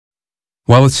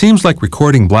While it seems like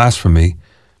recording blasphemy,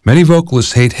 many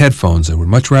vocalists hate headphones and would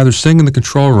much rather sing in the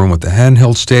control room with a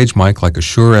handheld stage mic like a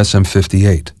Shure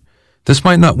SM58. This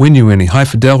might not win you any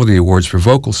high-fidelity awards for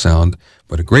vocal sound,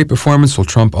 but a great performance will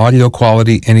trump audio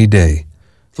quality any day.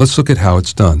 Let's look at how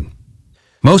it's done.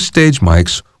 Most stage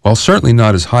mics, while certainly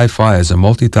not as hi-fi as a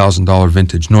multi-$1,000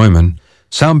 vintage Neumann,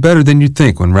 sound better than you'd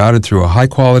think when routed through a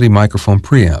high-quality microphone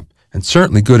preamp, and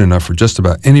certainly good enough for just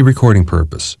about any recording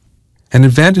purpose. An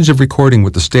advantage of recording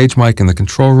with the stage mic in the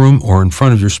control room or in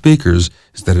front of your speakers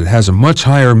is that it has a much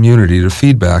higher immunity to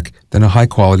feedback than a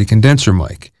high-quality condenser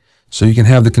mic, so you can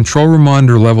have the control room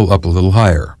monitor level up a little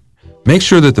higher. Make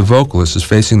sure that the vocalist is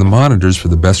facing the monitors for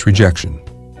the best rejection.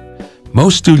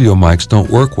 Most studio mics don't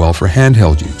work well for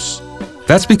handheld use.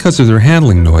 That's because of their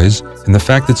handling noise and the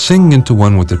fact that singing into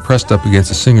one with it pressed up against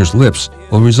the singer's lips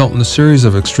will result in a series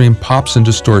of extreme pops and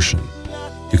distortion.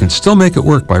 You can still make it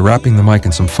work by wrapping the mic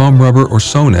in some foam rubber or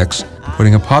Sonex and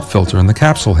putting a pop filter in the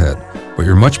capsule head, but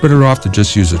you're much better off to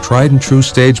just use a tried and true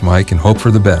stage mic and hope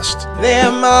for the best. There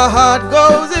my heart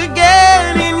goes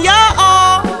again in your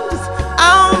arms.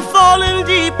 I'm falling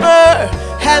deeper,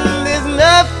 and there's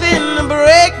nothing to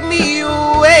break me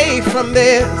away from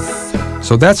this.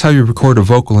 So that's how you record a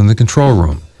vocal in the control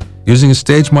room. Using a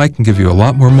stage mic can give you a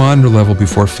lot more monitor level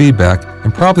before feedback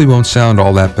and probably won't sound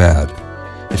all that bad.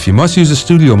 If you must use a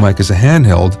studio mic as a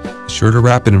handheld, be sure to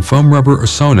wrap it in foam rubber or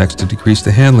Sonex to decrease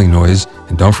the handling noise,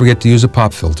 and don't forget to use a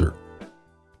pop filter.